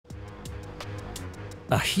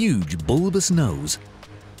a huge bulbous nose,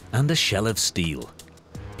 and a shell of steel,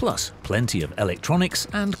 plus plenty of electronics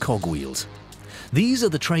and cogwheels. These are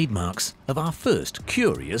the trademarks of our first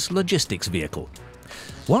curious logistics vehicle.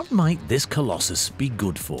 What might this Colossus be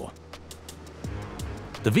good for?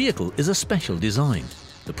 The vehicle is a special design.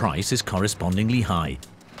 The price is correspondingly high.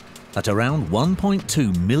 At around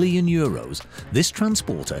 1.2 million euros, this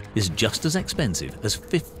transporter is just as expensive as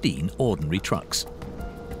 15 ordinary trucks.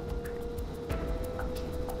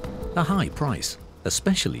 A high price,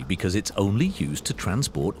 especially because it's only used to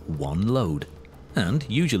transport one load, and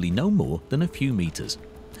usually no more than a few meters.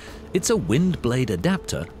 It's a wind blade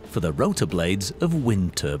adapter for the rotor blades of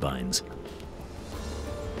wind turbines.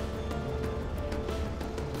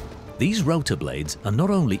 These rotor blades are not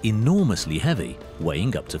only enormously heavy,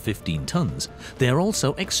 weighing up to 15 tons, they are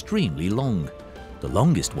also extremely long. The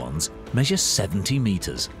longest ones measure 70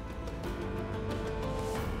 meters.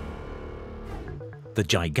 The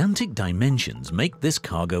gigantic dimensions make this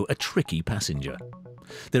cargo a tricky passenger.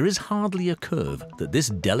 There is hardly a curve that this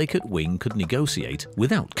delicate wing could negotiate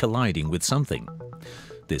without colliding with something.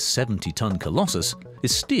 This 70-ton Colossus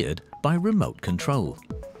is steered by remote control.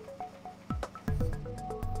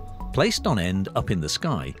 Placed on end up in the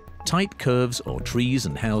sky, tight curves or trees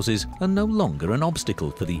and houses are no longer an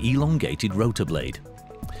obstacle for the elongated rotor blade.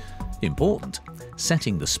 Important,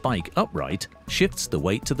 setting the spike upright shifts the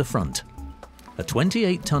weight to the front. A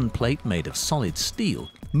 28-ton plate made of solid steel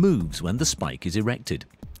moves when the spike is erected.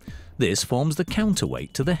 This forms the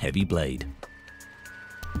counterweight to the heavy blade.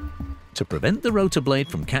 To prevent the rotor blade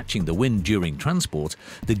from catching the wind during transport,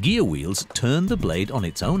 the gear wheels turn the blade on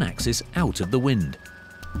its own axis out of the wind.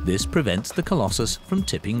 This prevents the Colossus from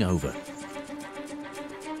tipping over.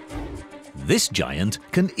 This giant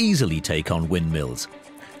can easily take on windmills.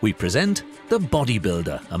 We present the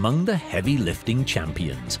bodybuilder among the heavy lifting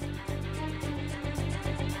champions.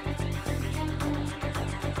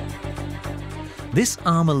 This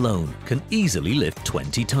arm alone can easily lift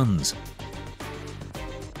 20 tons.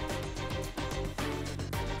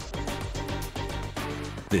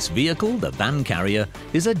 This vehicle, the van carrier,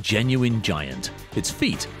 is a genuine giant. Its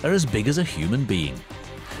feet are as big as a human being.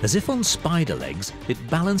 As if on spider legs, it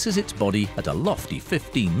balances its body at a lofty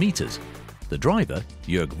 15 meters. The driver,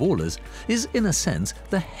 Jörg Wohlers, is in a sense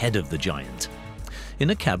the head of the giant. In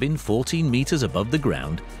a cabin 14 meters above the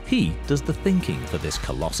ground, he does the thinking for this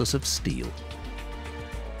Colossus of steel.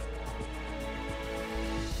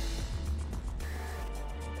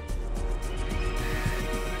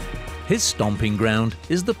 His stomping ground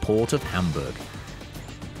is the port of Hamburg.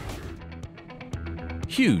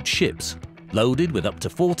 Huge ships, loaded with up to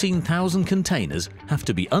 14,000 containers, have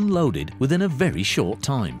to be unloaded within a very short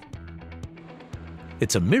time.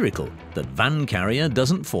 It's a miracle that van carrier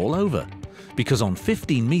doesn't fall over, because on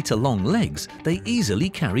 15-meter-long legs they easily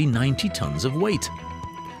carry 90 tons of weight.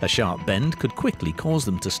 A sharp bend could quickly cause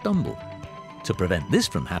them to stumble. To prevent this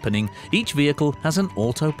from happening, each vehicle has an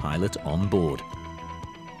autopilot on board.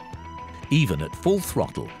 Even at full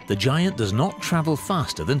throttle, the giant does not travel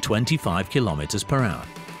faster than 25 kilometers per hour.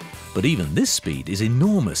 But even this speed is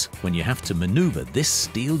enormous when you have to maneuver this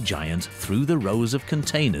steel giant through the rows of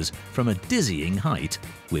containers from a dizzying height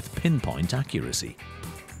with pinpoint accuracy.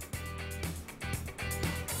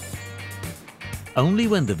 Only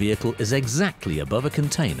when the vehicle is exactly above a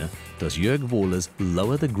container does Jörg Wohlers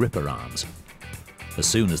lower the gripper arms. As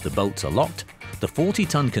soon as the bolts are locked, the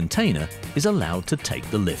 40-ton container is allowed to take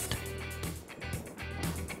the lift.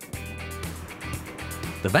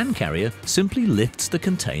 The van carrier simply lifts the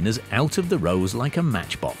containers out of the rows like a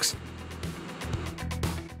matchbox.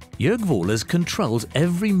 Jörg Wohlers controls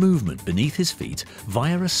every movement beneath his feet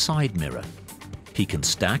via a side mirror. He can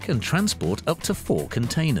stack and transport up to 4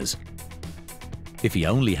 containers. If he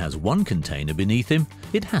only has one container beneath him,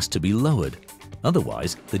 it has to be lowered.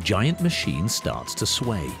 Otherwise, the giant machine starts to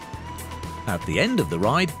sway. At the end of the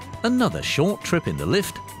ride, another short trip in the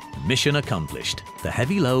lift. Mission accomplished. The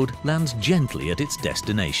heavy load lands gently at its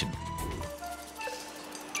destination.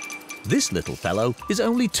 This little fellow is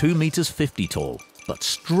only 2 meters 50 tall, but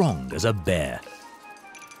strong as a bear.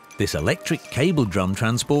 This electric cable drum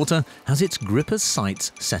transporter has its gripper's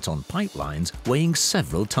sights set on pipelines weighing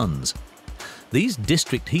several tons. These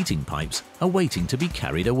district heating pipes are waiting to be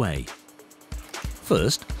carried away.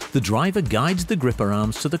 First, the driver guides the gripper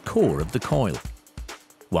arms to the core of the coil.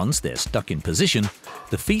 Once they're stuck in position,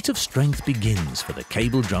 the feat of strength begins for the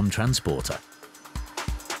cable drum transporter.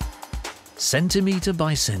 Centimeter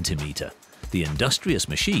by centimeter, the industrious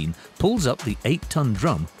machine pulls up the 8-ton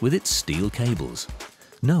drum with its steel cables.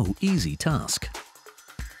 No easy task.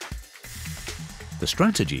 The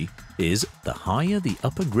strategy is the higher the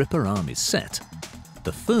upper gripper arm is set,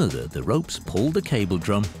 the further the ropes pull the cable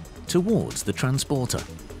drum towards the transporter.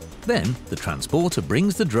 Then the transporter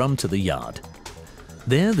brings the drum to the yard.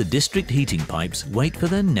 There the district heating pipes wait for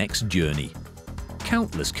their next journey.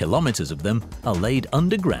 Countless kilometers of them are laid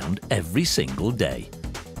underground every single day.